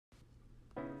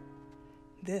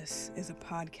This is a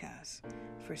podcast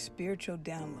for spiritual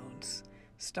downloads,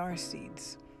 star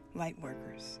seeds, light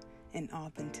workers, and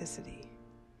authenticity.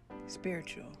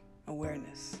 Spiritual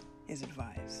awareness is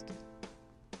advised.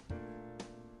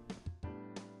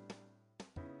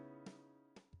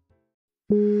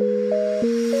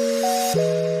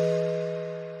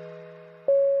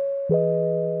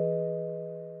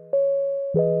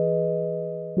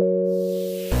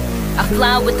 I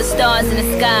fly with the stars in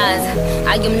the skies.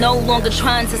 I am no longer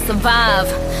trying to survive.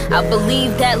 I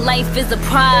believe that life is a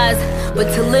prize,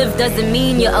 but to live doesn't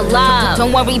mean you're alive.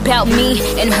 Don't worry about me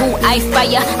and who I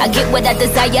fire. I get what I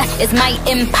desire, it's my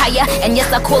empire. And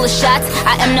yes, I call the shots,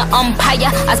 I am the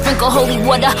umpire. I sprinkle holy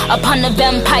water upon the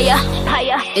vampire.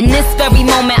 In this very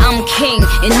moment I'm king.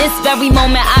 In this very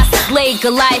moment I slay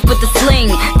Goliath with the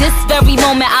sling. This very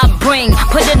moment I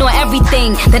put it on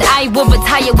everything. That I will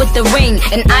retire with the ring,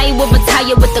 and I will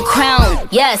retire with the crown.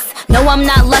 Yes, no, I'm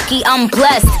not lucky, I'm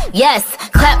blessed. Yes,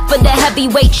 clap for the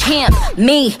heavyweight champ,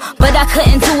 me. But I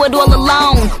couldn't do it all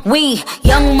alone. We,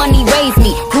 Young Money raised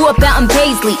me. Grew up out in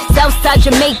Paisley, Southside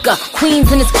Jamaica,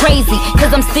 Queens, and it's crazy,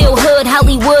 cause I'm still hood,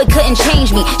 Hollywood couldn't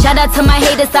change me. Shout out to my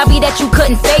haters, sorry that you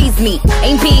couldn't faze me.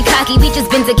 Ain't being cocky, we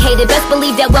just vindicated. Best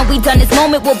believe that when we done this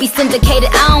moment we'll be syndicated.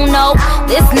 I don't know,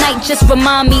 this night just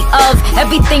remind me of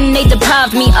everything they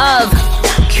deprived me of.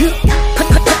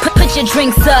 Put your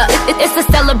drinks up, it's a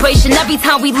celebration every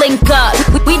time we link up.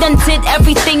 We done did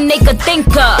everything they could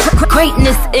think of.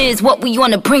 Greatness is what we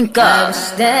on the brink of. I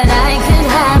wish that I could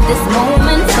have this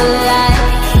moment for life.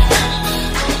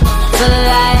 For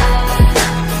life.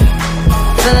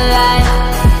 For life.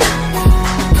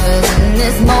 Cause in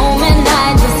this moment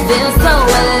I just feel so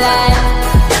alive.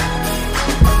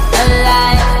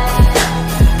 Alive.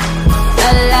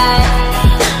 Alive.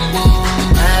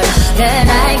 I wish that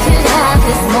I could have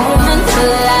this moment for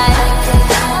life.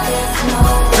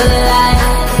 For life.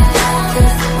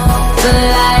 For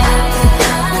life.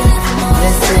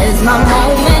 This is my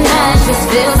moment, I just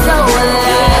feel so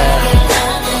alive.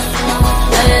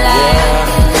 Alive.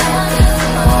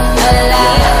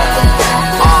 Alive.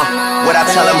 What I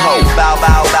tell them, ho, bow,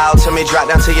 bow, bow to me, drop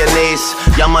down to your knees.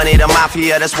 Young Money, the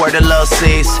mafia, that's where the love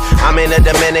sees. I'm in the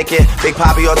Dominican, Big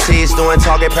Papi Ortiz, doing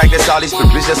target practice, all these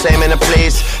bitches just aiming to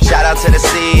please. Shout out to the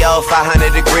CEO,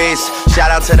 500 degrees.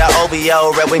 Shout out to the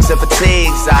OBO, Red Wings and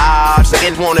Fatigues. Just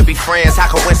didn't wanna be friends, how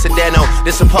coincidental.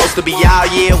 This supposed to be our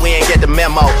year, we ain't get the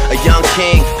memo. A young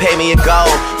king, pay me a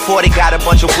gold. 40 got a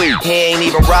bunch of weed, he ain't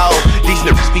even roll. These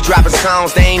niggas be dropping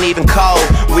songs, they ain't even cold.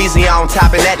 Weezy on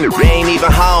top of that, they ain't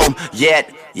even home yet.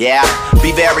 Yeah,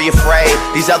 be very afraid.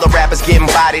 These other rappers getting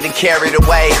bodied and carried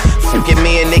away. Forget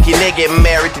me and Nicki getting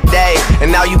married today.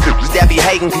 And now you bitches that be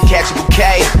hating could catch a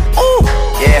bouquet. Ooh,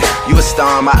 yeah, you a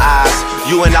star in my eyes.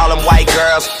 You and all them white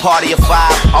girls, party of 5.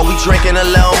 Are we drinking a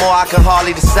little more? I can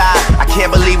hardly decide. I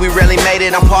can't believe we really made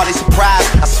it, I'm partly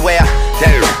surprised. I swear,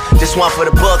 damn, this one for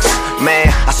the books. Man,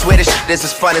 I swear this shit is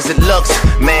as fun as it looks.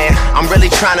 Man, I'm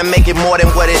really trying to make it more than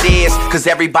what it is. Cause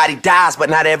everybody dies, but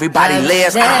not everybody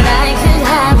lives. That I could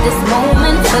have this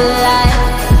moment for life.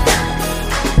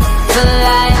 For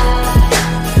life.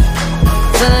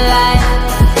 For life.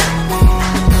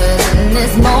 Cause in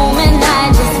this moment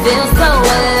I just feel so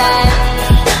alive.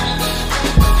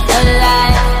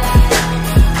 Alive.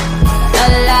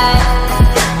 Alive.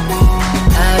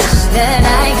 I wish that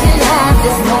I could have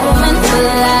this moment for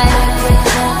life.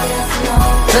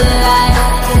 For life.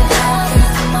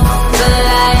 For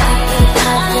life.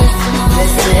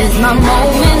 This is my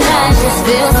moment, I just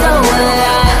feel so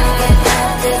alive.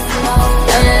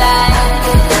 Alive.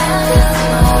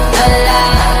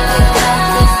 Alive.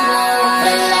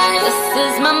 This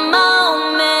is my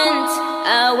moment, I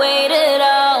waited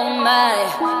all my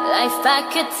life, I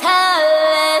could tell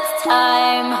it's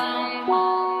time.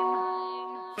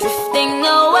 Drifting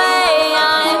away,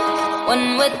 I'm one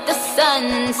with the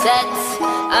sunset.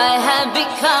 I have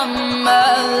become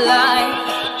alive.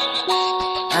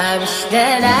 I wish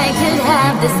that I could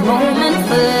have this moment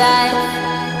for life.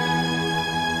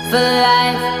 For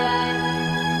life.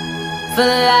 For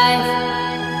life.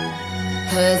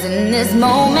 Cause in this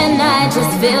moment I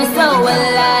just feel so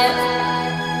alive.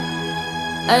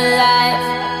 Alive.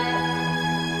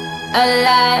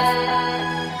 Alive.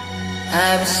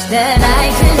 I wish that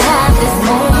I could have this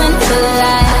moment for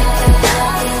life.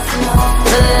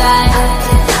 For life.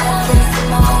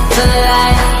 For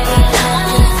life.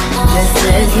 This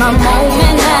is my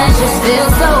moment, I just feel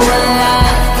so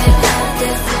alive.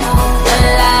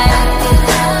 Alive.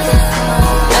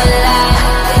 Alive.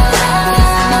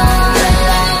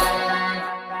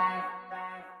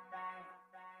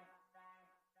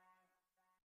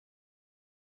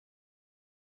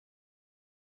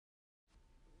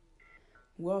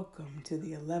 Welcome to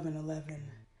the 1111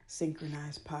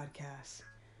 Synchronized Podcast.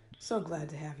 So glad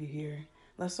to have you here.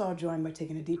 Let's all join by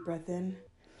taking a deep breath in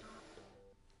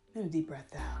and a deep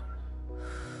breath out.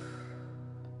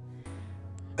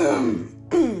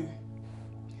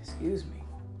 Excuse me.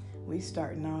 We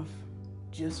starting off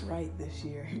just right this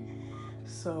year.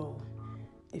 So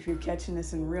if you're catching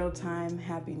this in real time,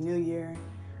 Happy New Year.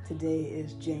 Today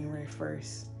is January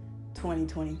 1st,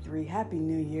 2023. Happy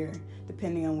New Year.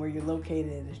 Depending on where you're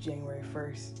located, it is January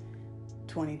 1st,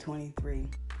 2023.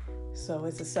 So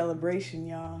it's a celebration,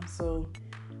 y'all. So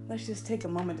let's just take a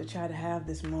moment to try to have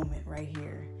this moment right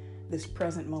here, this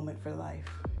present moment for life.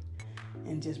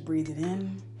 And just breathe it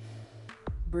in,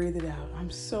 breathe it out. I'm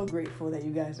so grateful that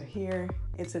you guys are here.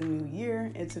 It's a new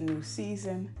year. It's a new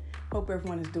season. Hope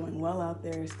everyone is doing well out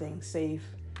there, staying safe,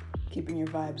 keeping your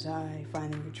vibes high,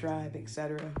 finding your tribe,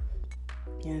 etc.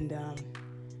 And,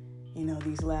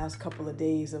 these last couple of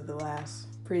days of the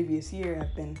previous year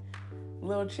have been a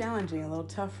little challenging, a little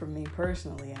tough for me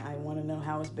personally. I want to know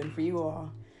how it's been for you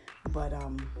all. But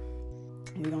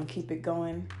we're going to keep it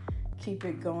going.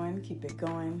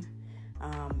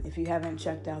 If you haven't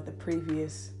checked out the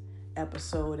previous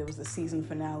episode, it was the season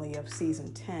finale of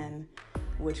season 10,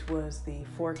 which was the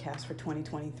forecast for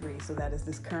 2023. So that is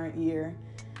this current year.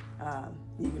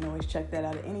 You can always check that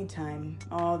out at any time.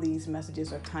 All these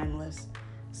messages are timeless.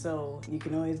 So you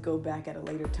can always go back at a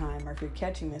later time, or if you're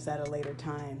catching this at a later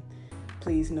time,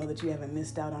 please know that you haven't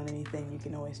missed out on anything. You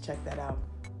can always check that out.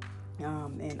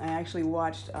 And I actually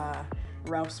watched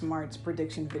Ralph Smart's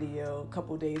prediction video a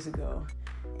couple days ago,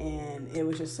 and it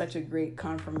was just such a great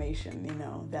confirmation,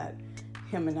 that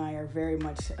him and I are very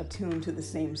much attuned to the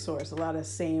same source. A lot of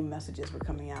same messages were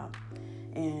coming out.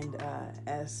 And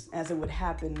as it would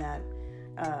happen, that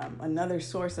another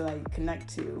source that I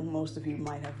connect to, most of you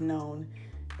might have known,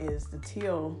 is the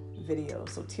Teal video.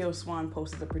 So Teal Swan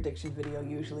posts a prediction video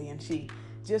usually, and she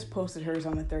just posted hers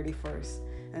on the 31st.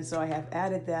 And so I have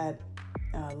added that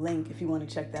link if you want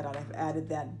to check that out. I've added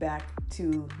that back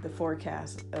to the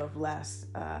forecast of last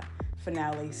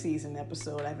finale season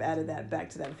episode. I've added that back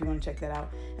to that if you want to check that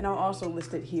out. And I'll also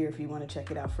list it here if you want to check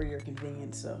it out for your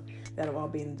convenience. So that'll all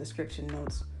be in the description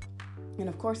notes. And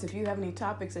of course, if you have any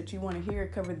topics that you want to hear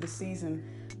covered this season,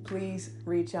 please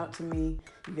reach out to me.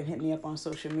 You can hit me up on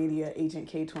social media,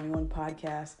 Agent K21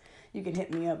 Podcast. You can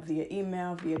hit me up via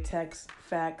email, via text,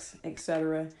 fax,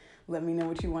 etc. Let me know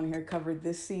what you want to hear covered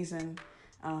this season.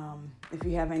 If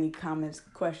you have any comments,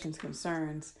 questions,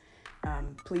 concerns,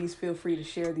 please feel free to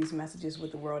share these messages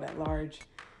with the world at large.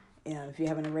 And if you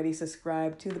haven't already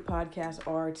subscribed to the podcast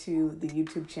or to the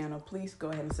YouTube channel, please go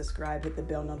ahead and subscribe, hit the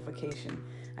bell notification.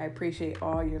 I appreciate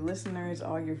all your listeners,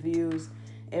 all your views,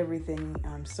 everything.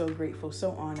 I'm so grateful,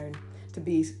 so honored to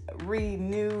be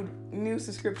new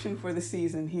subscription for the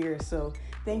season here. So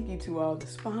thank you to all the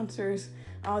sponsors,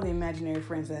 all the imaginary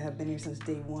friends that have been here since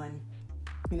day one.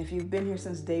 And if you've been here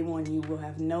since day one, you will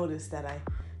have noticed that I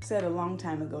said a long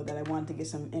time ago that I wanted to get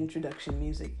some introduction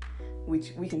music.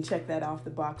 We can check that off the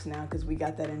box now because we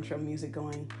got that intro music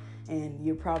going. And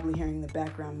you're probably hearing the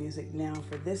background music now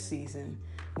for this season,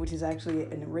 which is actually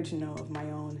an original of my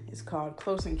own. It's called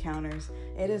Close Encounters.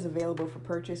 It is available for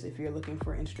purchase if you're looking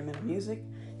for instrumental music.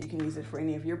 You can use it for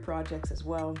any of your projects as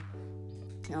well.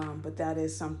 But that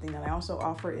is something that I also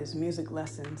offer is music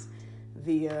lessons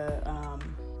via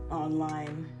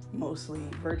online, mostly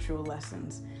virtual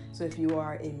lessons. So if you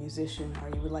are a musician or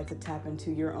you would like to tap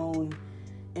into your own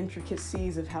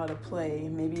intricacies of how to play,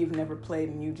 maybe you've never played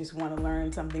and you just want to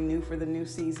learn something new for the new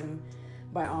season,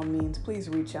 by all means, please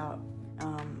reach out.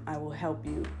 I will help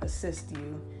you, assist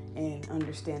you in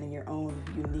understanding your own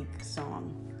unique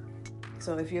song.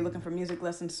 So if you're looking for music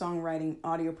lessons, songwriting,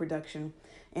 audio production,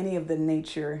 any of the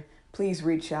nature, please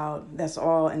reach out. That's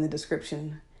all in the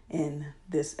description in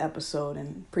this episode,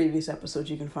 and previous episodes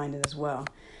you can find it as well.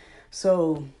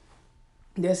 So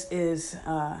this is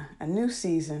a new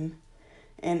season,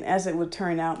 and as it would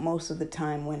turn out most of the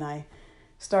time when I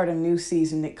start a new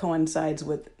season, it coincides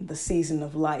with the season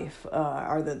of life,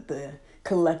 or the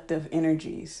collective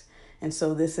energies. And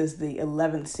so this is the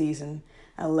 11th season.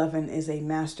 11 is a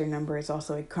master number. It's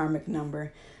also a karmic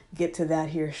number. Get to that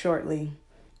here shortly.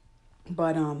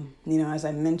 But, as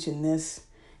I mentioned, this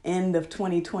end of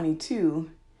 2022,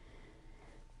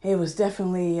 it was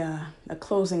definitely a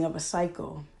closing of a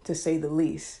cycle, to say the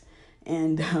least.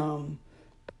 And,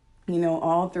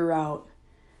 all throughout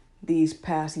these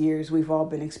past years, we've all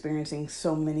been experiencing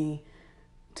so many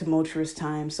tumultuous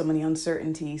times, so many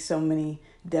uncertainties, so many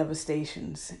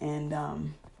devastations. And,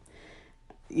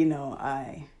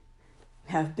 I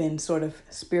have been sort of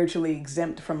spiritually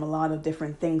exempt from a lot of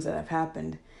different things that have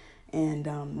happened.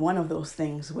 And one of those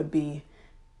things would be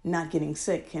not getting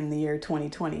sick in the year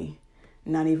 2020,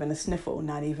 not even a sniffle,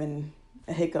 not even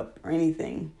a hiccup or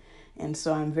anything. And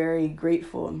so I'm very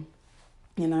grateful.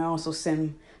 And I also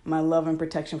send my love and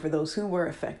protection for those who were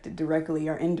affected directly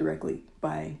or indirectly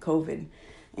by COVID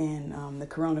and the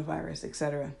coronavirus,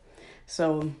 etc.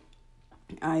 So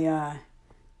I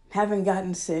haven't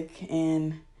gotten sick,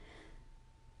 and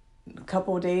a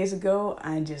couple of days ago,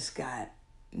 I just got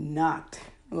knocked,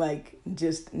 like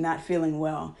just not feeling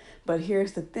well. But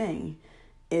here's the thing,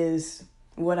 is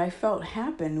what I felt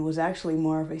happened was actually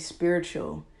more of a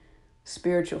spiritual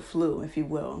flu, if you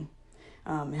will.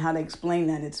 And how to explain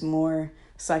that, it's more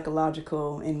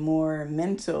psychological and more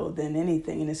mental than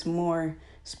anything, and it's more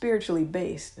spiritually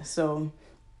based. So,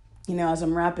 as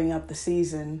I'm wrapping up the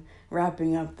season,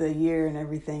 wrapping up the year and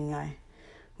everything, I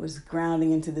was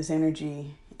grounding into this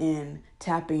energy and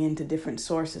tapping into different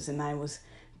sources, and I was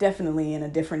definitely in a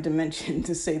different dimension,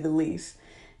 to say the least.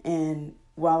 And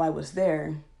while I was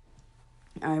there,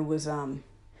 I was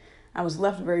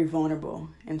left very vulnerable.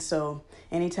 And so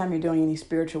anytime you're doing any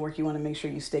spiritual work, you want to make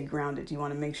sure you stay grounded. You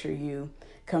want to make sure you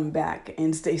come back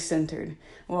and stay centered.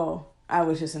 Well, I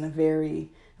was just in a very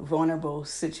vulnerable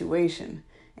situation,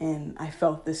 and I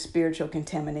felt this spiritual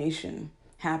contamination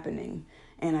happening,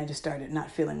 and I just started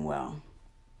not feeling well.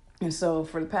 And so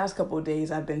for the past couple of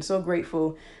days, I've been so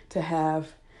grateful to have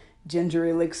ginger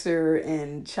elixir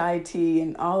and chai tea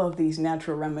and all of these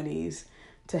natural remedies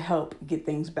to help get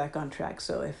things back on track.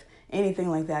 So if anything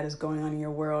like that is going on in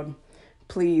your world,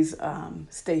 please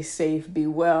stay safe, be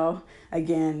well.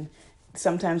 Again,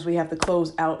 sometimes we have to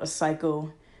close out a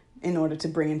cycle in order to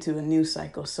bring into a new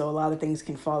cycle. So a lot of things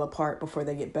can fall apart before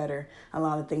they get better. A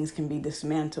lot of things can be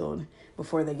dismantled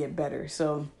before they get better.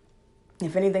 So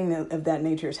if anything of that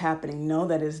nature is happening, know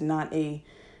that is not a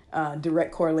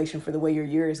direct correlation for the way your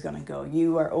year is going to go.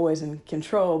 You are always in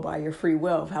control by your free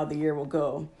will of how the year will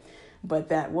go. But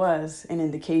that was an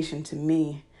indication to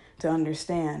me to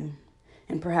understand.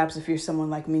 And perhaps if you're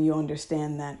someone like me, you'll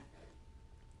understand that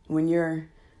when you're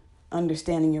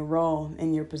understanding your role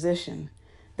and your position,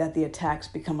 that the attacks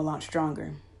become a lot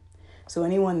stronger. So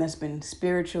anyone that's been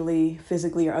spiritually,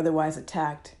 physically, or otherwise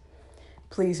attacked,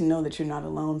 please know that you're not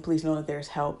alone. Please know that there's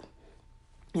help.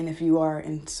 And if you are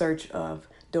in search of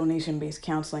donation-based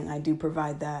counseling, I do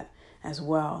provide that as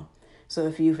well. So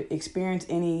if you've experienced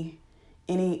any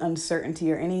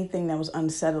uncertainty or anything that was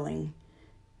unsettling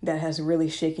that has really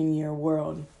shaken your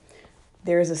world,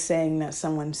 there is a saying that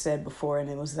someone said before, and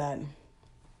it was that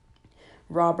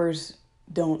robbers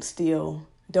don't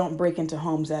break into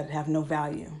homes that have no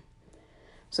value.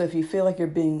 So if you feel like you're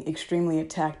being extremely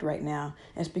attacked right now,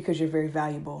 it's because you're very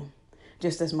valuable.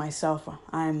 Just as myself,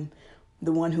 I'm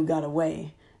the one who got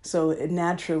away. So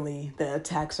naturally, the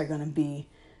attacks are going to be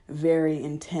very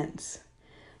intense.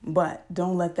 But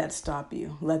don't let that stop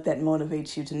you. Let that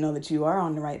motivate you to know that you are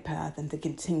on the right path and to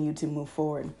continue to move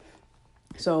forward.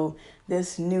 So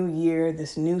this new year,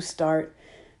 this new start,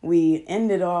 we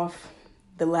ended off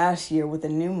the last year with a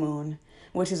new moon,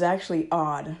 which is actually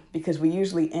odd because we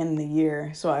usually end the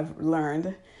year. So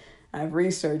I've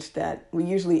researched that we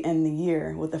usually end the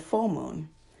year with a full moon,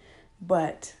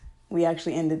 but we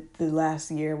actually ended the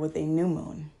last year with a new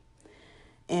moon.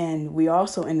 And we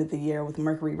also ended the year with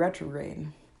Mercury retrograde.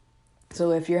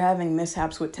 So if you're having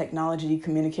mishaps with technology,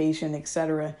 communication,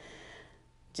 etc.,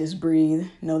 just breathe.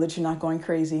 Know that you're not going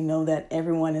crazy. Know that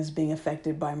everyone is being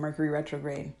affected by Mercury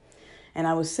retrograde. And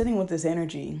I was sitting with this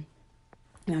energy,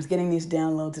 and I was getting these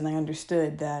downloads, and I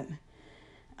understood that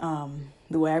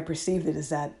the way I perceived it is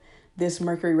that this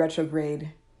Mercury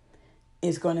retrograde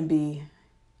is going to be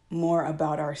more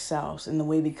about ourselves and the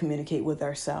way we communicate with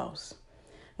ourselves.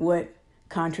 What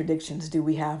contradictions do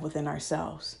we have within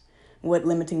ourselves? What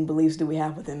limiting beliefs do we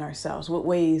have within ourselves? What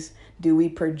ways do we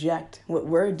project what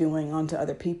we're doing onto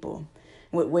other people?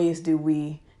 What ways do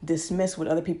we dismiss what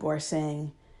other people are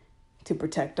saying to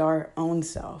protect our own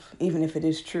self, even if it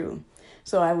is true?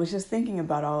 So I was just thinking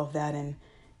about all of that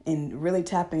and really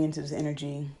tapping into this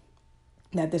energy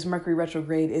that this Mercury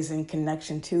retrograde is in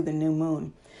connection to the new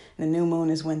moon. The new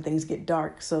moon is when things get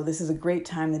dark. So this is a great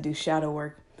time to do shadow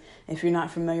work. If you're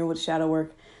not familiar with shadow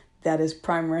work, that is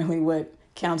primarily what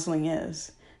counseling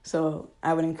is. So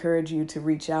I would encourage you to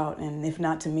reach out, and if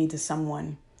not to me, to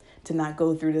someone, to not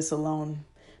go through this alone,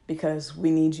 because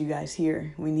we need you guys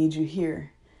here. We need you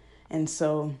here. And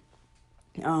so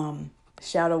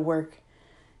shadow work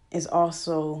is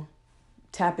also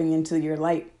tapping into your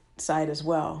light side as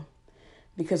well.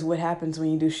 Because what happens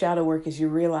when you do shadow work is you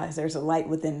realize there's a light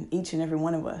within each and every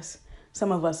one of us.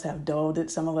 Some of us have dulled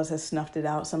it. Some of us have snuffed it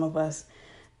out. Some of us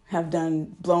have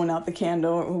blown out the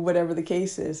candle or whatever the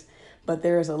case is. But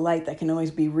there is a light that can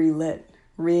always be relit,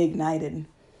 reignited.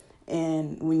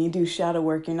 And when you do shadow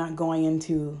work, you're not going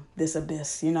into this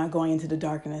abyss. You're not going into the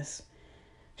darkness.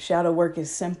 Shadow work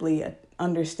is simply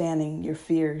understanding your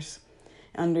fears,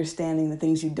 understanding the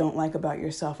things you don't like about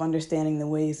yourself, understanding the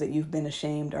ways that you've been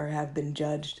ashamed or have been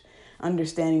judged,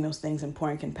 understanding those things and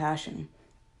pouring compassion.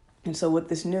 And so with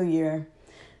this new year,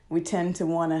 we tend to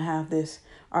want to have this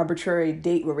arbitrary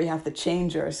date where we have to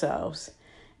change ourselves.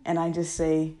 And I just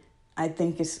say, I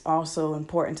think it's also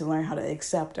important to learn how to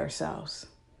accept ourselves,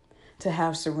 to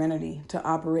have serenity, to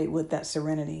operate with that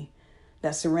serenity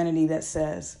that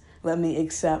says, let me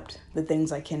accept the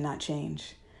things I cannot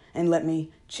change, and let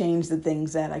me change the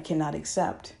things that I cannot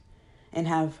accept, and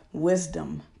have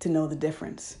wisdom to know the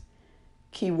difference.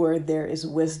 Key word there is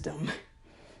wisdom.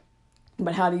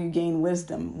 But how do you gain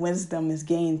wisdom? Wisdom is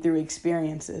gained through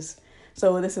experiences.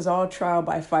 So this is all trial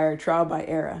by fire, trial by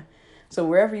error. So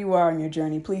wherever you are on your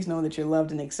journey, please know that you're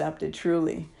loved and accepted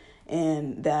truly.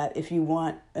 And that if you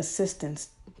want assistance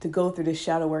to go through this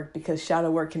shadow work, because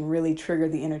shadow work can really trigger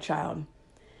the inner child.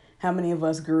 How many of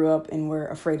us grew up and were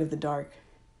afraid of the dark?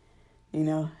 You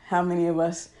know, how many of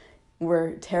us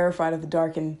were terrified of the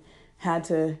dark and had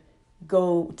to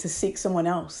go to seek someone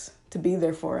else to be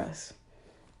there for us?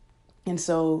 And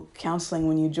so counseling,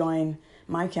 when you join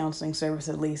my counseling service,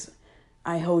 at least,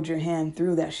 I hold your hand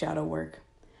through that shadow work.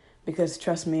 Because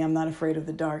trust me, I'm not afraid of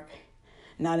the dark.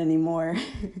 Not anymore.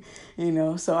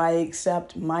 So I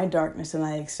accept my darkness and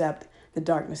I accept the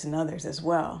darkness in others as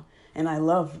well. And I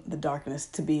love the darkness,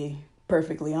 to be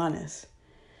perfectly honest.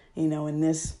 In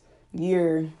this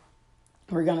year,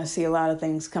 we're going to see a lot of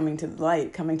things coming to the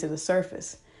light, coming to the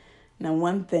surface. Now,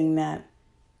 one thing that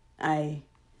I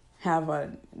have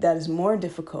that is more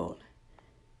difficult,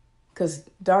 because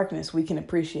darkness we can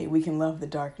appreciate, we can love the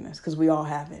darkness because we all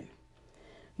have it.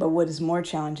 But what is more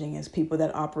challenging is people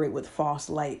that operate with false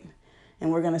light.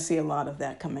 And we're going to see a lot of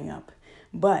that coming up.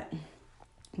 But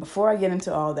before I get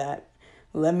into all that,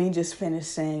 let me just finish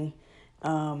saying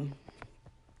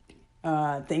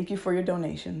thank you for your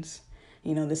donations.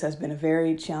 This has been a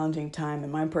very challenging time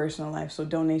in my personal life, so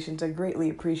donations are greatly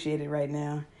appreciated right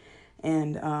now.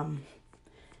 And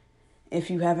if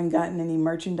you haven't gotten any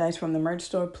merchandise from the merch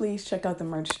store, please check out the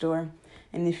merch store.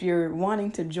 And if you're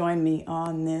wanting to join me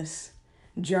on this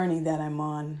journey that I'm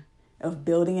on of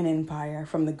building an empire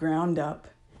from the ground up,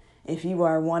 if you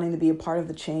are wanting to be a part of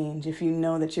the change, if you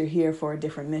know that you're here for a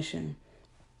different mission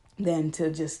than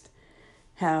to just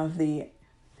have the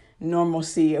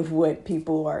normalcy of what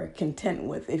people are content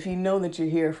with, if you know that you're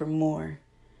here for more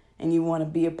and you want to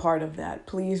be a part of that,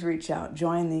 please reach out,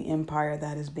 join the empire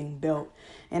that is being built.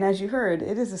 And as you heard,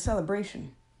 it is a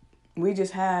celebration. We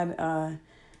just had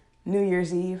New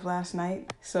Year's Eve last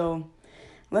night, so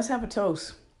let's have a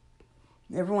toast.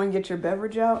 Everyone get your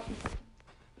beverage out.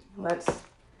 Let's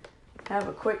have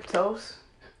a quick toast.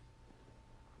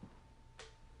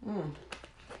 I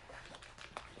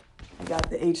got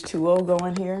the H2O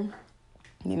going here.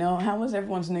 How was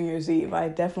everyone's New Year's Eve? I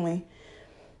definitely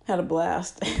had a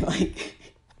blast. Like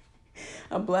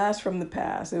a blast from the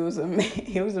past. It was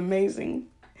amazing.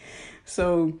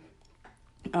 So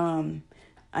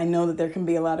I know that there can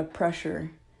be a lot of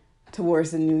pressure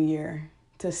towards the new year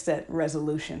to set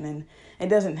resolution, and it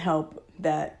doesn't help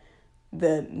that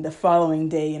the following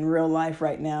day in real life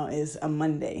right now is a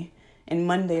Monday, and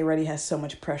Monday already has so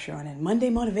much pressure on it.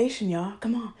 Monday motivation, y'all,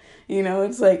 come on.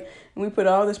 It's like we put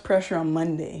all this pressure on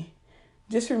Monday.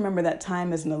 Just remember that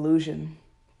time is an illusion.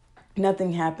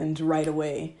 Nothing happens right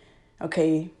away.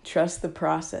 Okay, trust the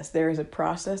process. There is a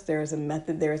process, there is a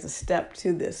method, there is a step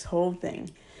to this whole thing.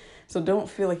 So don't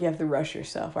feel like you have to rush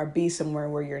yourself or be somewhere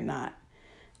where you're not.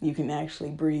 You can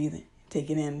actually breathe, take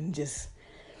it in, just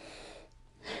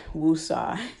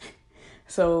woosah.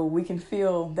 So we can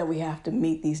feel that we have to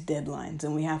meet these deadlines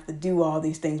and we have to do all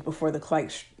these things before the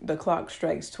clock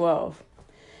strikes 12.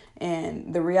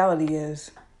 And the reality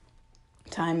is,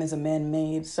 time is a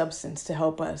man-made substance to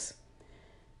help us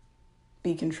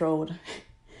be controlled.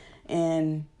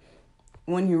 And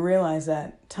when you realize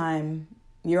that time,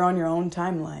 you're on your own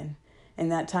timeline,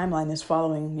 and that timeline is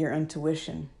following your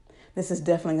intuition. This is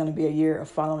definitely going to be a year of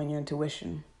following your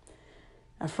intuition.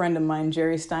 A friend of mine,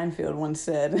 Jerry Steinfeld, once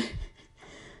said,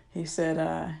 he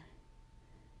said,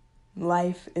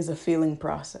 life is a feeling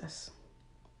process.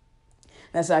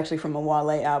 That's actually from a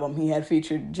Wale album. He had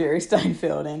featured Jerry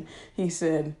Steinfeld, and he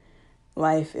said,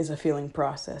 life is a feeling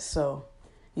process. So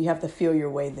you have to feel your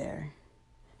way there.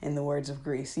 In the words of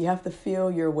Grease, you have to feel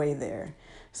your way there.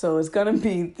 So it's going to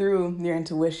be through your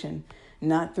intuition,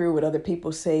 not through what other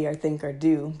people say or think or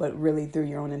do, but really through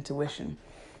your own intuition.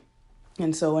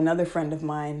 And so another friend of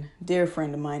mine, dear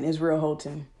friend of mine, Israel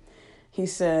Holton, he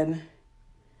said,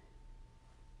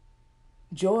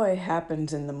 joy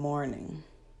happens in the morning,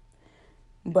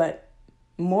 but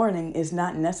morning is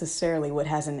not necessarily what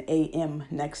has an AM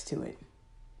next to it.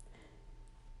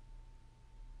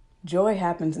 Joy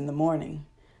happens in the morning.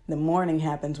 The morning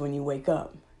happens when you wake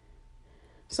up.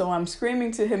 So I'm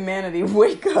screaming to humanity,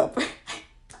 wake up,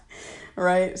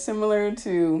 right? Similar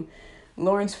to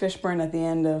Lawrence Fishburne at the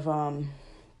end of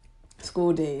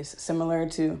School Days, similar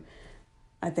to,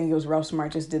 I think it was Ralph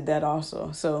Smart just did that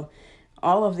also. So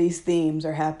all of these themes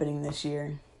are happening this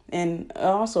year. And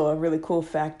also a really cool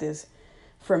fact is,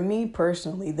 for me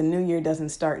personally, the new year doesn't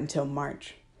start until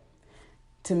March.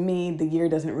 To me, the year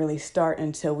doesn't really start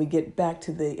until we get back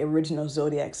to the original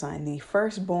zodiac sign, the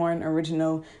firstborn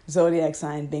original zodiac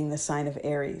sign being the sign of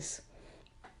Aries.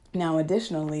 Now,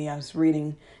 additionally, I was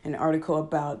reading an article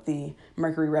about the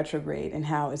Mercury retrograde and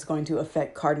how it's going to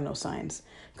affect cardinal signs.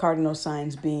 Cardinal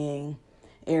signs being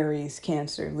Aries,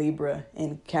 Cancer, Libra,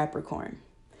 and Capricorn.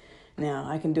 Now,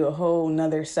 I can do a whole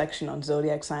nother section on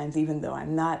zodiac signs, even though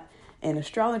I'm not an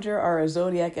astrologer or a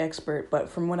zodiac expert, but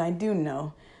from what I do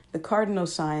know, the cardinal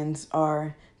signs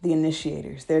are the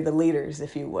initiators. They're the leaders,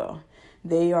 if you will.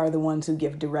 They are the ones who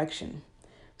give direction.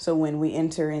 So when we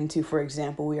enter into, for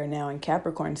example, we are now in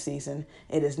Capricorn season,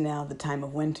 it is now the time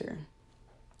of winter.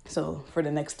 So for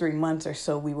the next 3 months or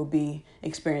so, we will be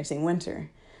experiencing winter.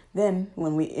 Then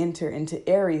when we enter into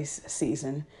Aries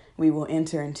season, we will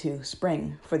enter into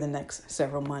spring for the next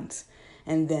several months.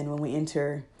 And then when we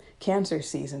enter Cancer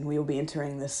season, we will be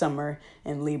entering the summer,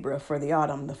 and Libra for the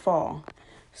autumn, the fall.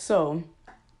 So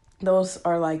those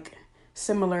are like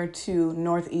similar to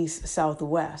northeast,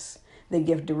 southwest. They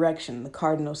give direction. The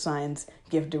cardinal signs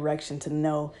give direction to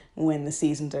know when the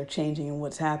seasons are changing and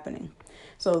what's happening.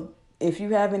 So if you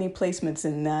have any placements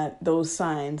in those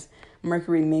signs,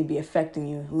 Mercury may be affecting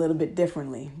you a little bit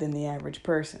differently than the average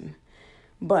person.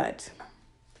 But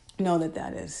know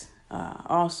that is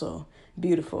also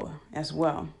beautiful as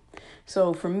well.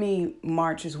 So for me,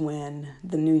 March is when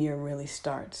the new year really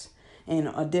starts. And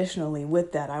additionally,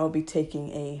 with that, I will be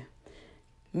taking a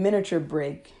miniature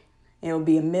break. It will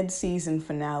be a mid-season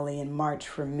finale in March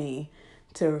for me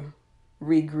to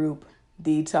regroup,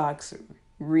 detox,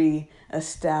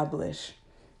 re-establish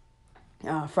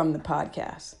from the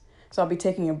podcast. So I'll be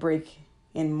taking a break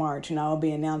in March, and I'll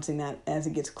be announcing that as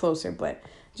it gets closer. But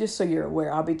just so you're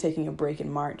aware, I'll be taking a break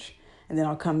in March, and then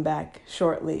I'll come back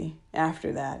shortly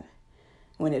after that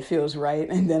when it feels right.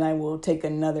 And then I will take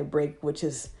another break, which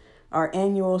is our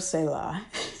annual Selah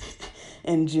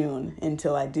in June,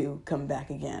 until I do come back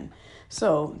again.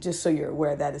 So just so you're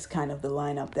aware, that is kind of the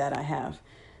lineup that I have.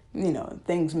 You know,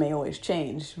 things may always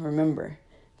change. Remember,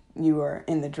 you are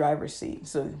in the driver's seat,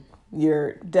 so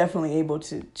you're definitely able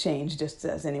to change just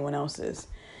as anyone else is.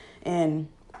 And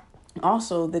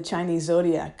also, the Chinese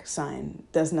zodiac sign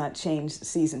does not change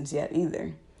seasons yet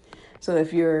either. So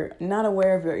if you're not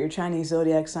aware of what your Chinese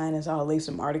zodiac sign is, I'll leave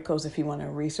some articles if you want to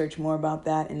research more about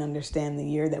that and understand the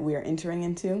year that we are entering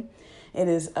into. It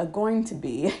is going to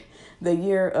be the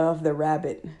year of the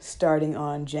rabbit, starting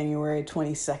on January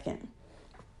 22nd.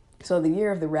 So the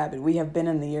year of the rabbit, we have been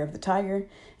in the year of the tiger,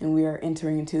 and we are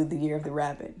entering into the year of the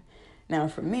rabbit. Now,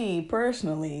 for me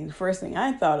personally, the first thing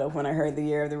I thought of when I heard the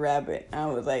year of the rabbit, I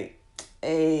was like,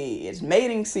 hey, it's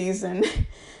mating season.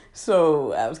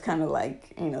 So I was kind of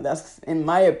like, that's, in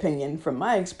my opinion, from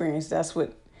my experience, that's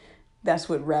what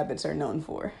rabbits are known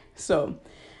for. So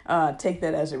take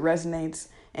that as it resonates.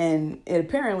 And it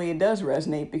does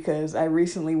resonate, because I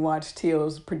recently watched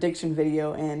Teal's prediction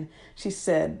video, and she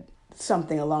said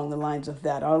something along the lines of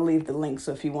that. I'll leave the link,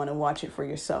 so if you want to watch it for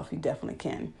yourself, you definitely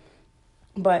can.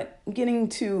 But getting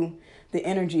to the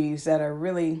energies that are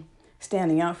really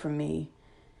standing out for me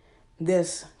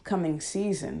this coming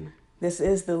season, this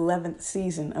is the 11th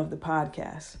season of the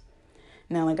podcast.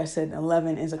 Now, like I said,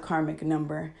 11 is a karmic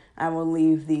number. I will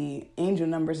leave the angel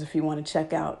numbers if you want to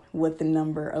check out what the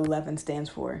number 11 stands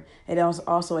for. It is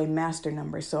also a master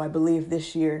number, so I believe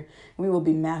this year we will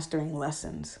be mastering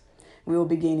lessons. We will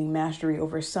be gaining mastery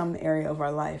over some area of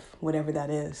our life, whatever that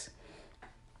is.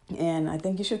 And I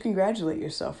think you should congratulate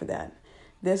yourself for that.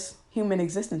 This human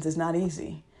existence is not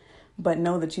easy, but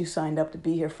know that you signed up to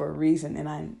be here for a reason, and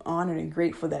I'm honored and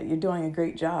grateful that you're doing a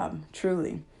great job,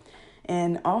 truly.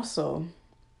 And also,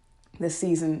 this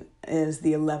season is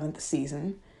the 11th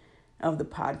season of the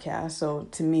podcast. So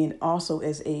to me, it also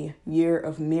is a year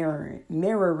of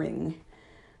mirroring.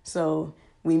 So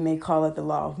we may call it the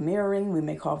law of mirroring. We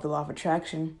may call it the law of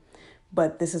attraction.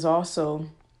 But this is also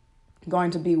going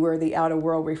to be where the outer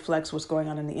world reflects what's going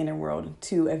on in the inner world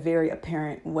to a very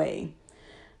apparent way.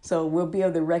 So we'll be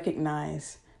able to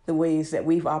recognize the ways that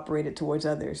we've operated towards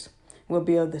others. We'll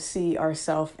be able to see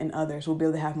ourselves in others. We'll be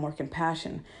able to have more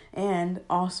compassion and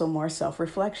also more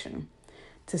self-reflection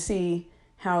to see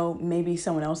how maybe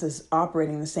someone else is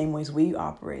operating the same ways we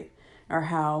operate, or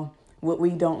how what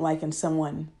we don't like in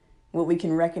someone, what we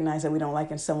can recognize that we don't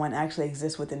like in someone actually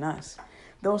exists within us.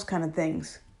 Those kind of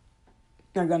things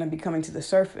are going to be coming to the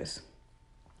surface.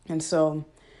 And so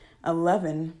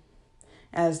 11,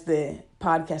 as the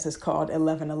podcast is called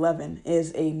 1111,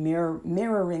 is a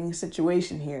mirroring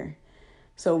situation here.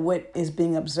 So what is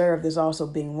being observed is also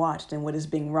being watched, and what is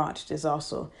being watched is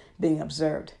also being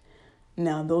observed.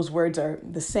 Now, those words are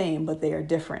the same, but they are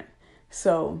different.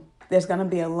 So there's going to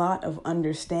be a lot of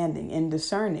understanding and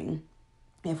discerning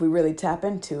if we really tap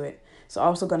into it. It's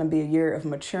also going to be a year of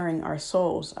maturing our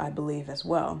souls, I believe, as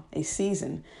well. A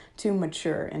season to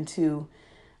mature and to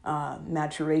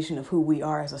maturation of who we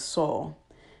are as a soul.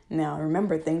 Now,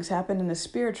 remember, things happen in the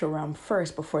spiritual realm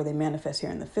first before they manifest here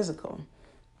in the physical.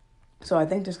 So I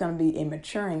think there's going to be a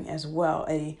maturing as well,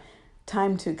 a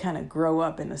time to kind of grow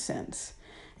up in a sense.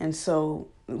 And so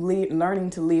learning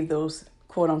to leave those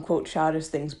quote unquote childish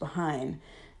things behind,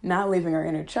 not leaving our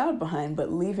inner child behind,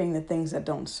 but leaving the things that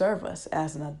don't serve us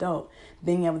as an adult,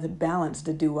 being able to balance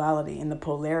the duality and the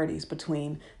polarities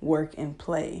between work and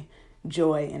play,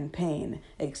 joy and pain,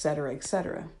 etc.,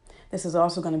 etc. This is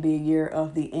also going to be a year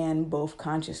of the and both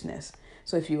consciousness.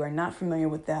 So if you are not familiar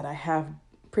with that, I have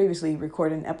previously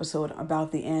recorded an episode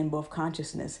about the and both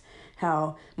consciousness,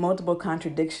 how multiple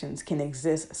contradictions can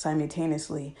exist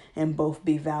simultaneously and both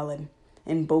be valid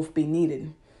and both be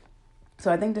needed.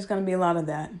 So I think there's going to be a lot of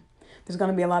that. There's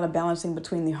going to be a lot of balancing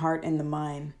between the heart and the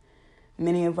mind.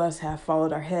 Many of us have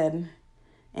followed our head,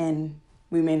 and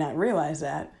we may not realize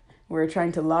that. We're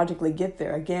trying to logically get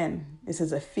there. Again, this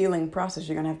is a feeling process.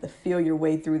 You're going to have to feel your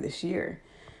way through this year.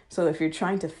 So if you're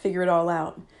trying to figure it all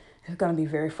out, it's going to be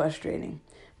very frustrating.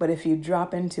 But if you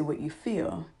drop into what you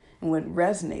feel and what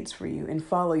resonates for you and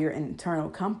follow your internal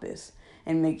compass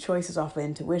and make choices off of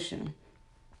intuition.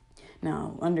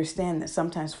 Now, understand that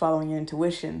sometimes following your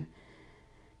intuition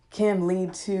can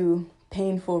lead to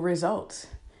painful results.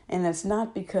 And that's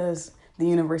not because the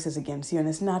universe is against you, and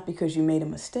it's not because you made a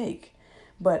mistake.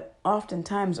 But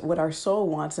oftentimes what our soul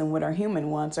wants and what our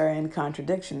human wants are in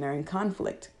contradiction, they're in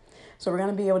conflict. So we're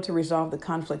going to be able to resolve the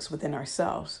conflicts within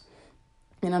ourselves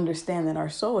and understand that our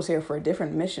soul is here for a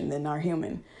different mission than our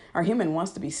human. Our human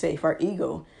wants to be safe. Our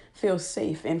ego feels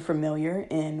safe and familiar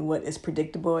in what is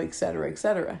predictable, etc.,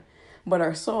 etc. But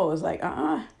our soul is like,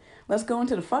 let's go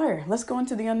into the fire. Let's go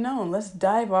into the unknown. Let's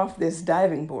dive off this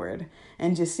diving board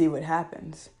and just see what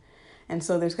happens. And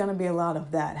so there's going to be a lot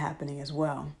of that happening as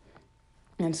well.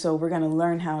 And so we're going to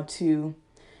learn how to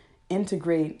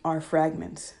integrate our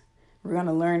fragments. We're going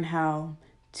to learn how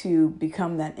to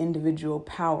become that individual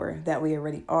power that we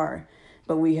already are,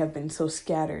 but we have been so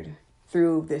scattered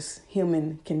through this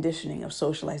human conditioning of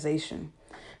socialization.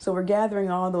 So we're gathering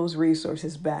all those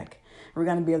resources back. We're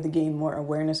going to be able to gain more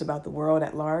awareness about the world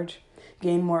at large,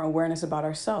 gain more awareness about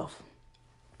ourselves.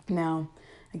 Now,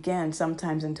 again,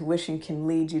 sometimes intuition can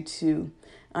lead you to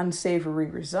unsavory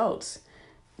results,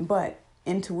 but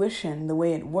intuition, the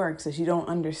way it works is you don't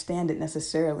understand it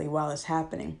necessarily while it's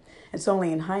happening. It's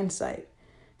only in hindsight.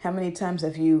 How many times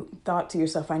have you thought to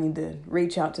yourself, I need to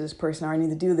reach out to this person, or I need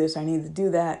to do this, or I need to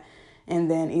do that, and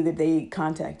then either they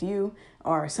contact you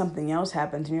or something else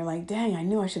happens and you're like, dang, I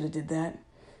knew I should have did that,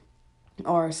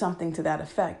 or something to that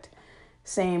effect.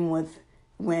 Same with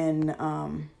when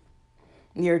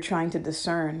you're trying to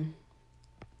discern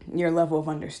your level of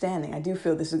understanding. I do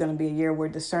feel this is going to be a year where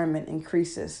discernment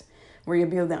increases, where you'll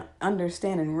be able to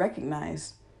understand and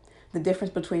recognize the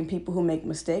difference between people who make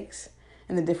mistakes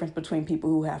and the difference between people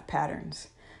who have patterns.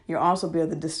 You'll also be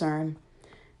able to discern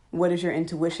what is your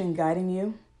intuition guiding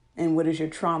you and what is your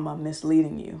trauma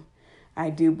misleading you. I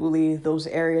do believe those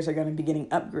areas are going to be getting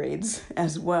upgrades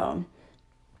as well.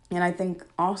 And I think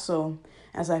also,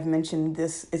 as I've mentioned,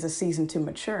 this is a season to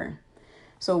mature.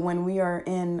 So when we are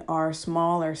in our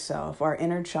smaller self, our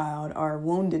inner child, our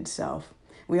wounded self,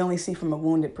 we only see from a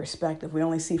wounded perspective. We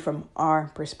only see from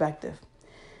our perspective.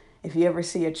 If you ever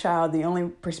see a child, the only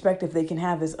perspective they can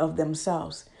have is of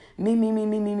themselves. Me, me, me,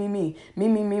 me, me, me, me, me,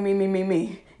 me, me, me, me, me,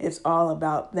 me. It's all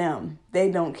about them. They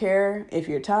don't care. If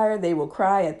you're tired, they will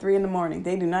cry at 3 a.m.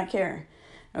 They do not care,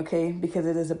 okay? Because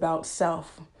it is about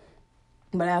self.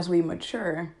 But as we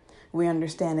mature, we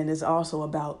understand it is also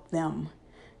about them.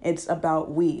 It's about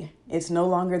we. It's no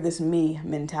longer this me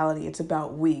mentality. It's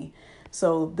about we.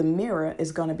 So the mirror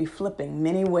is going to be flipping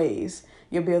many ways.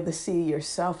 You'll be able to see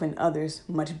yourself and others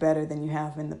much better than you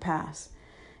have in the past.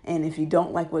 And if you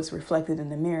don't like what's reflected in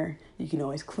the mirror, you can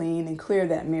always clean and clear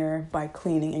that mirror by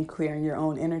cleaning and clearing your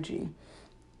own energy.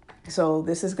 So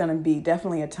this is going to be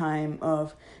definitely a time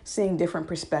of seeing different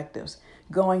perspectives,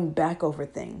 going back over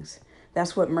things.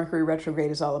 That's what Mercury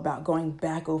retrograde is all about, going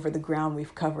back over the ground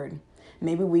we've covered.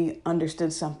 Maybe we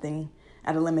understood something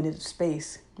at a limited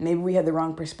space. Maybe we had the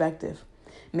wrong perspective.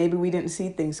 Maybe we didn't see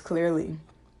things clearly.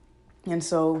 And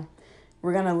so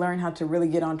we're going to learn how to really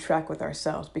get on track with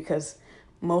ourselves, because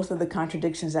most of the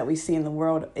contradictions that we see in the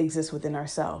world exist within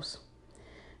ourselves.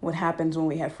 What happens when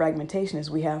we have fragmentation is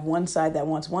we have one side that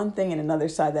wants one thing and another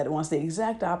side that wants the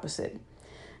exact opposite.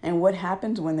 And what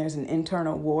happens when there's an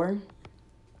internal war?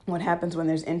 What happens when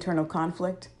there's internal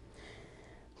conflict?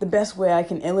 The best way I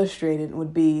can illustrate it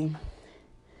would be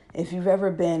if you've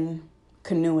ever been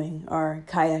canoeing or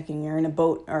kayaking or in a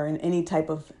boat or in any type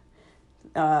of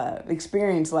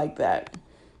experience like that.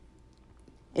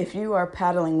 If you are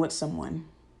paddling with someone,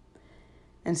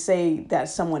 and say that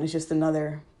someone is just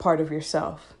another part of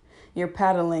yourself, you're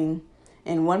paddling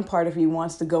and one part of you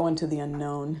wants to go into the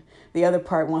unknown, the other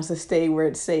part wants to stay where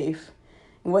it's safe.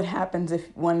 What happens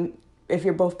if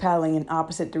you're both paddling in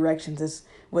opposite directions is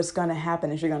what's going to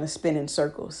happen is you're going to spin in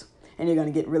circles and you're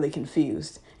going to get really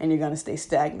confused and you're going to stay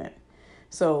stagnant.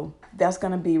 So that's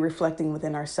going to be reflecting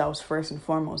within ourselves first and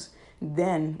foremost.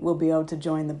 Then we'll be able to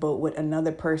join the boat with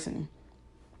another person.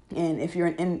 And if you're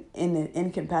in an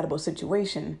incompatible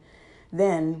situation,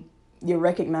 then you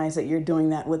recognize that you're doing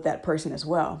that with that person as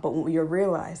well. But you'll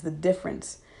realize the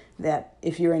difference that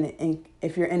if you're in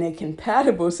a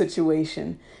compatible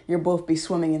situation, you'll both be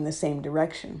swimming in the same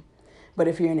direction. But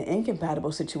if you're in an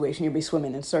incompatible situation, you'll be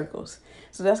swimming in circles.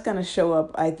 So that's going to show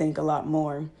up, I think, a lot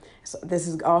more. So this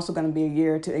is also going to be a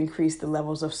year to increase the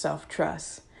levels of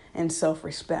self-trust and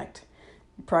self-respect,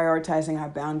 prioritizing our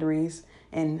boundaries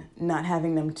and not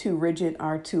having them too rigid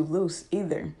or too loose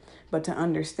either, but to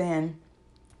understand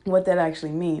what that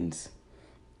actually means.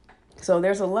 So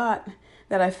there's a lot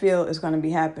that I feel is going to be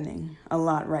happening a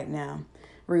lot right now.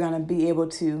 We're going to be able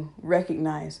to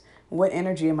recognize, what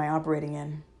energy am I operating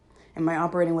in? Am I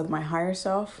operating with my higher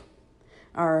self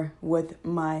or with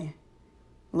my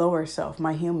lower self,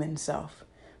 my human self?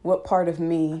 What part of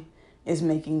me is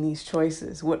making these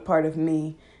choices? What part of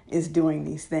me is doing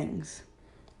these things?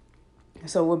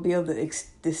 So we'll be able to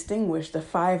distinguish the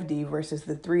 5D versus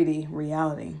the 3D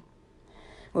reality.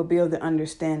 We'll be able to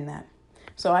understand that.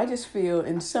 So I just feel,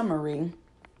 in summary,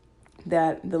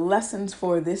 that the lessons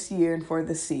for this year and for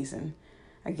this season,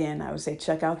 again, I would say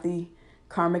check out the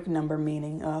karmic number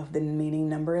meaning of the meaning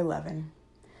number 11.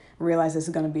 Realize this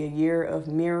is going to be a year of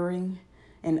mirroring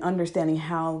and understanding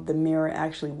how the mirror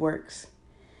actually works.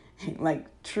 Like,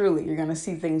 truly, you're going to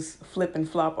see things flip and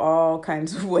flop all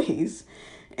kinds of ways.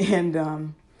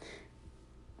 And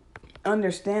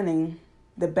understanding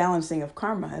the balancing of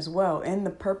karma as well and the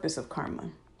purpose of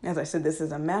karma. As I said, this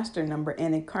is a master number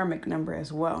and a karmic number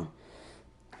as well.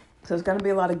 So it's going to be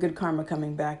a lot of good karma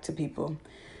coming back to people.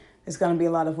 It's going to be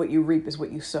a lot of what you reap is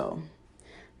what you sow.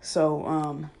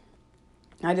 So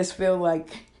I just feel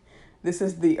like this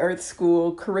is the Earth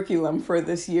School curriculum for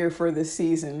this year, for this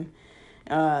season.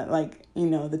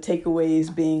 The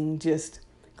takeaways being just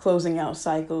closing out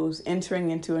cycles, entering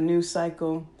into a new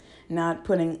cycle, not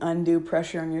putting undue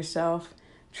pressure on yourself,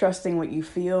 trusting what you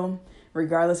feel,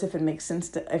 regardless if it makes sense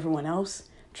to everyone else,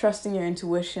 trusting your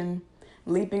intuition,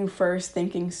 leaping first,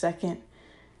 thinking second,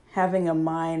 having a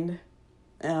mind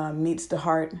meets the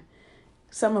heart.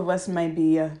 Some of us might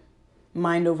be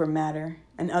mind over matter,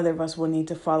 and other of us will need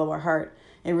to follow our heart.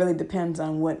 It really depends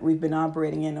on what we've been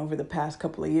operating in over the past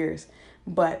couple of years.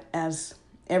 But as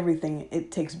everything,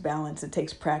 it takes balance, it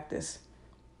takes practice.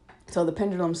 So the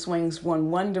pendulum swings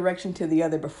one direction to the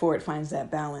other before it finds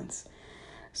that balance.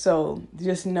 So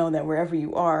just know that wherever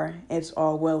you are, it's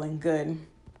all well and good.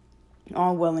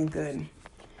 All well and good.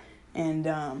 And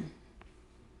I'm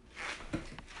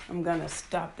going to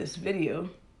stop this video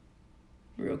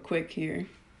real quick here,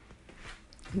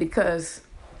 because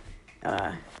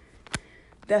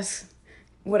that's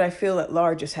what I feel at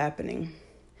large is happening.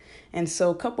 And so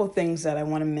a couple of things that I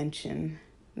want to mention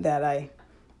that I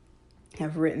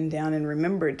have written down and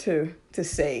remembered to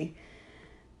say.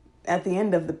 At the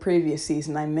end of the previous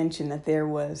season, I mentioned that there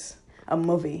was a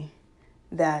movie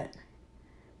that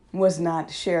was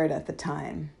not shared at the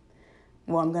time.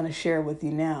 Well, I'm going to share with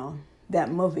you now. That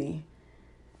movie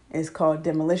is called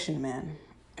Demolition Man.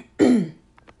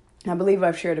 I believe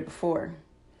I've shared it before,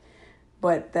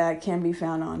 but that can be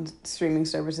found on streaming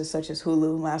services such as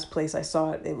Hulu. Last place I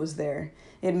saw it, it was there.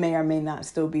 It may or may not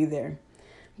still be there.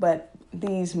 But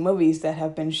these movies that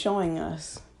have been showing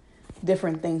us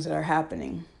different things that are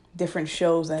happening, different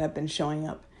shows that have been showing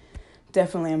up,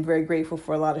 definitely I'm very grateful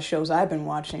for a lot of shows I've been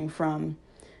watching from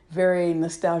very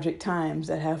nostalgic times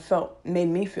that have made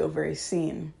me feel very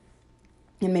seen.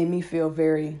 It made me feel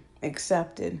very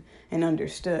accepted and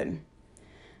understood.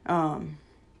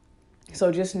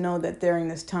 So just know that during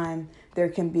this time, there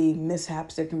can be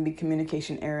mishaps, there can be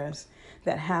communication errors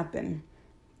that happen.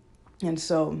 And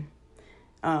so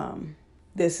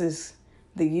this is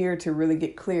the year to really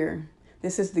get clear.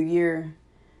 This is the year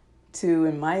to,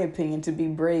 in my opinion, to be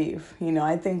brave.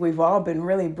 I think we've all been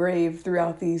really brave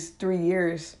throughout these 3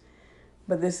 years,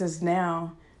 but this is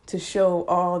now to show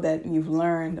all that you've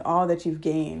learned, all that you've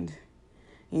gained.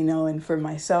 And for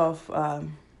myself,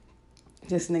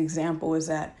 just an example is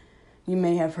that you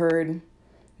may have heard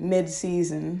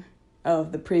mid-season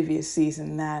of the previous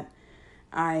season that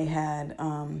I had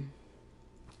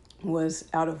was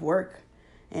out of work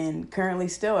and currently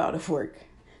still out of work,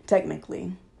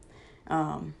 technically.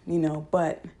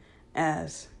 But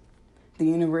as the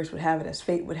universe would have it, as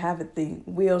fate would have it, the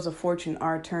wheels of fortune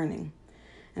are turning.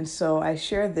 And so I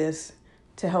share this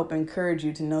to help encourage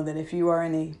you to know that if you are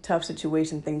in a tough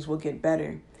situation, things will get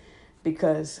better,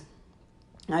 because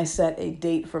I set a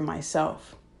date for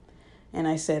myself. And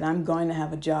I said, I'm going to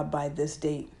have a job by this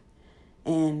date.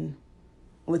 And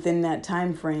within that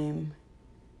time frame,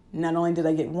 not only did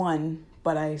I get one,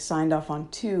 but I signed off on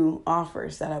 2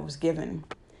 offers that I was given.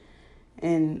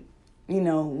 And,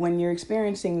 when you're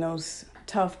experiencing those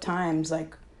tough times,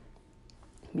 like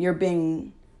you're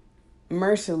being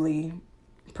mercilessly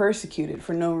persecuted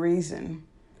for no reason,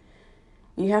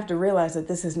 you have to realize that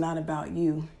this is not about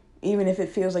you. Even if it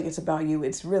feels like it's about you,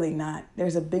 it's really not.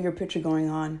 There's a bigger picture going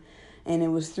on. And it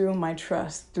was through my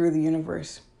trust, through the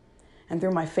universe, and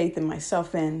through my faith in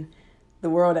myself and the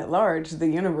world at large, the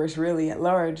universe really at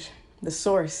large, the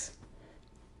source.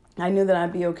 I knew that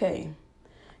I'd be okay.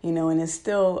 And it's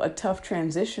still a tough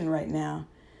transition right now,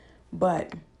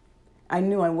 but I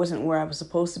knew I wasn't where I was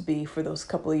supposed to be for those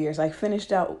couple of years. I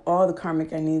finished out all the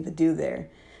karmic I needed to do there.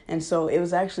 And so it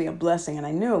was actually a blessing, and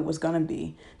I knew it was going to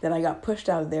be, that I got pushed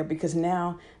out of there, because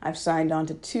now I've signed on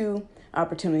to 2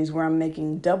 opportunities where I'm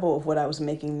making double of what I was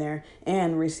making there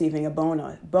and receiving a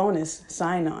bonus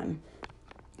sign-on.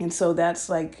 And so that's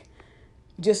like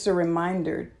just a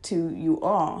reminder to you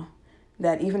all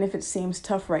that even if it seems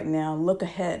tough right now, look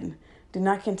ahead. Do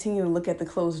not continue to look at the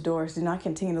closed doors. Do not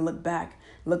continue to look back.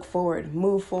 Look forward.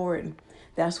 Move forward.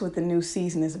 That's what the new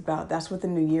season is about. That's what the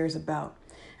new year is about.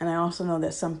 And I also know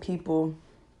that some people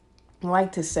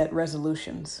like to set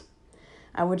resolutions.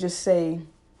 I would just say,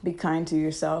 be kind to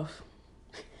yourself.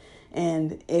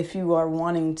 And if you are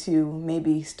wanting to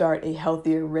maybe start a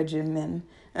healthier regimen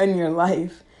in your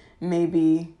life,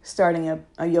 maybe starting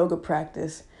a yoga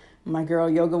practice. My girl,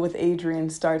 Yoga with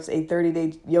Adrienne, starts a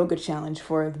 30-day yoga challenge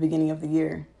for the beginning of the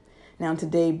year. Now,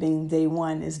 today being day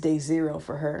 1 is day 0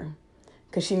 for her,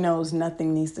 because she knows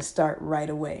nothing needs to start right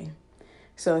away.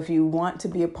 So if you want to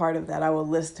be a part of that, I will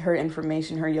list her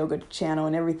information, her yoga channel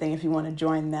and everything if you want to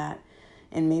join that.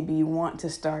 And maybe you want to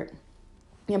start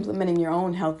implementing your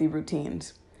own healthy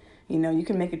routines. You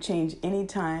can make a change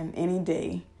anytime, any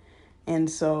day. And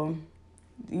so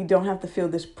you don't have to feel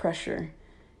this pressure,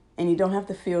 and you don't have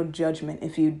to feel judgment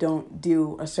if you don't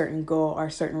do a certain goal or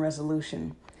a certain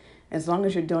resolution. As long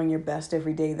as you're doing your best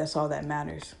every day, that's all that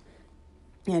matters.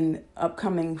 And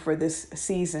upcoming for this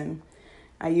season,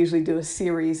 I usually do a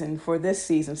series, and for this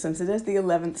season, since it is the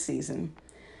 11th season,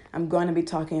 I'm going to be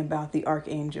talking about the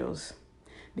archangels,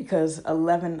 because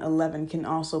 1111 can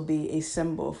also be a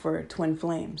symbol for twin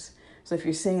flames. So if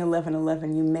you're seeing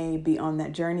 1111, you may be on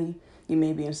that journey, you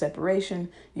may be in separation,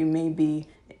 you may be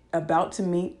about to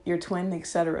meet your twin,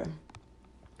 etc.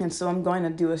 And so I'm going to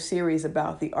do a series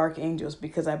about the archangels,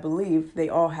 because I believe they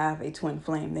all have a twin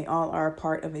flame. They all are a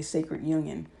part of a sacred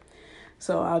union.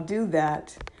 So I'll do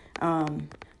that.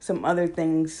 Some other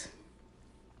things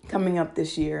coming up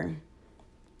this year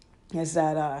is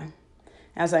that,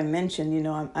 as I mentioned,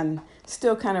 I'm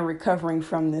still kind of recovering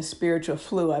from this spiritual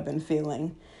flu I've been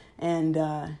feeling. And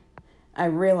I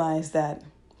realized that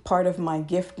part of my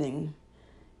gifting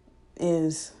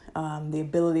is the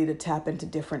ability to tap into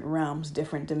different realms,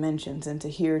 different dimensions, and to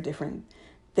hear different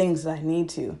things that I need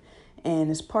to. And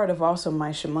it's part of also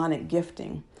my shamanic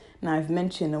gifting. Now, I've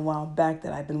mentioned a while back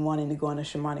that I've been wanting to go on a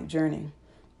shamanic journey.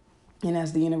 And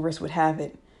as the universe would have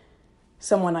it,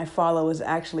 someone I follow is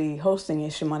actually hosting a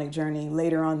shamanic journey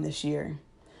later on this year.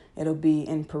 It'll be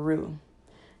in Peru.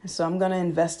 And so I'm going to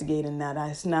investigate in that.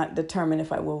 It's not determined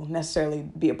if I will necessarily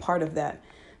be a part of that.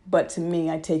 But to me,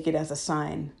 I take it as a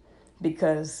sign,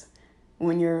 because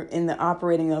when you're in the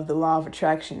operating of the law of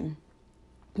attraction,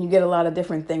 you get a lot of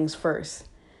different things first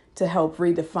to help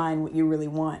redefine what you really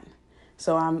want.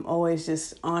 So I'm always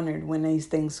just honored when these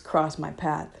things cross my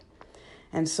path.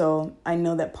 And so I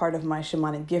know that part of my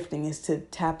shamanic gifting is to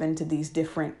tap into these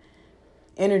different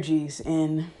energies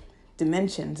and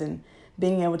dimensions and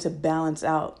being able to balance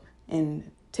out and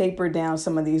taper down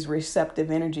some of these receptive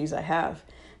energies I have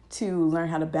to learn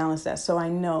how to balance that. So I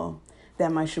know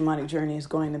that my shamanic journey is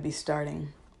going to be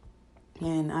starting,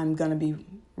 and I'm going to be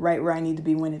right where I need to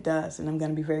be when it does. And I'm going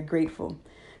to be very grateful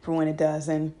for when it does.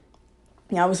 And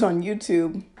I was on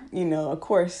YouTube, of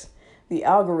course, the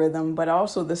algorithm, but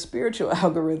also the spiritual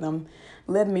algorithm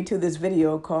led me to this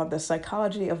video called The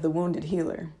Psychology of the Wounded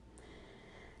Healer.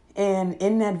 And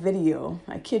in that video,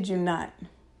 I kid you not,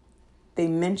 they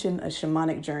mentioned a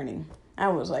shamanic journey. I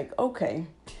was like, okay,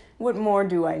 what more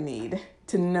do I need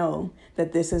to know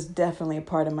that this is definitely a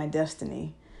part of my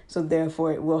destiny? So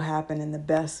therefore it will happen in the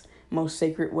best, most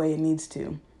sacred way it needs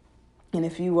to. And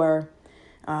if you are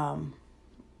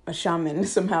a shaman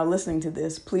somehow listening to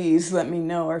this, please let me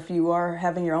know. Or if you are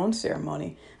having your own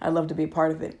ceremony, I'd love to be a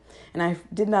part of it. And I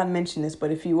did not mention this, but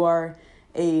if you are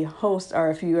a host, or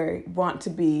if you want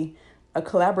to be a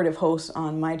collaborative host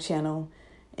on my channel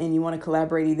and you want to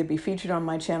collaborate, either be featured on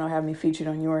my channel or have me featured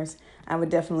on yours, I would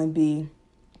definitely be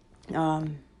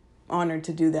honored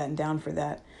to do that and down for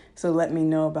that. So let me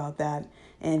know about that.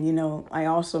 And, I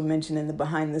also mentioned in the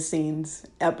behind the scenes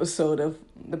episode of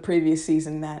the previous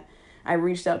season that I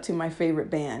reached out to my favorite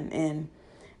band and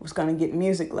was going to get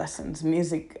music lessons,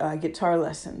 guitar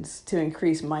lessons to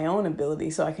increase my own ability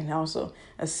so I can also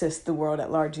assist the world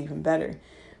at large even better.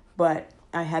 But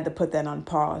I had to put that on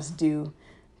pause due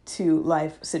to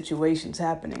life situations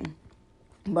happening.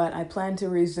 But I plan to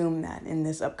resume that in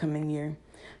this upcoming year.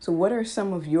 So what are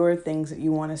some of your things that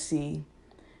you want to see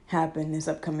happen this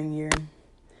upcoming year?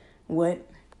 What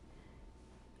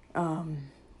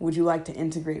would you like to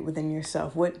integrate within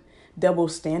yourself? What double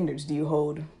standards do you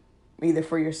hold, either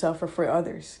for yourself or for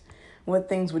others? What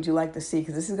things would you like to see?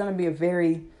 Because this is going to be a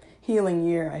very healing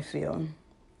year, I feel.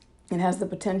 It has the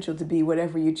potential to be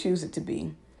whatever you choose it to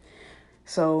be.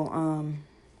 So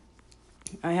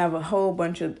I have a whole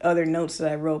bunch of other notes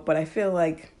that I wrote, but I feel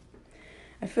like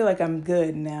I'm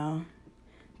good now,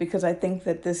 because I think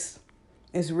that this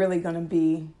is really going to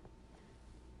be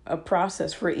a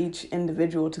process for each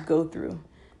individual to go through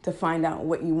to find out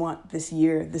what you want this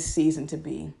year, this season to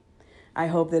be. I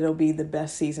hope that it'll be the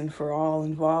best season for all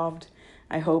involved.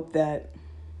 I hope that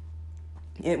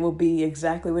it will be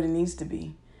exactly what it needs to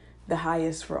be, the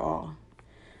highest for all.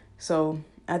 So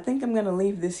I think I'm going to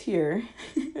leave this here.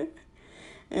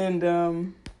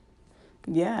 And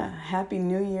Happy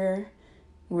New Year,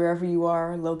 wherever you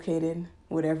are located,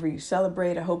 whatever you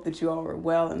celebrate. I hope that you all are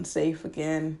well and safe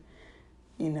again.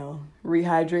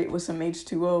 Rehydrate with some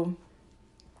H2O.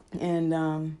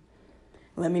 And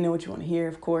let me know what you want to hear,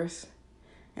 of course.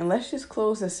 And let's just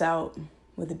close this out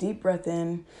with a deep breath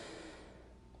in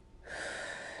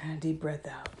and a deep breath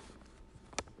out.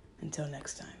 Until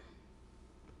next time.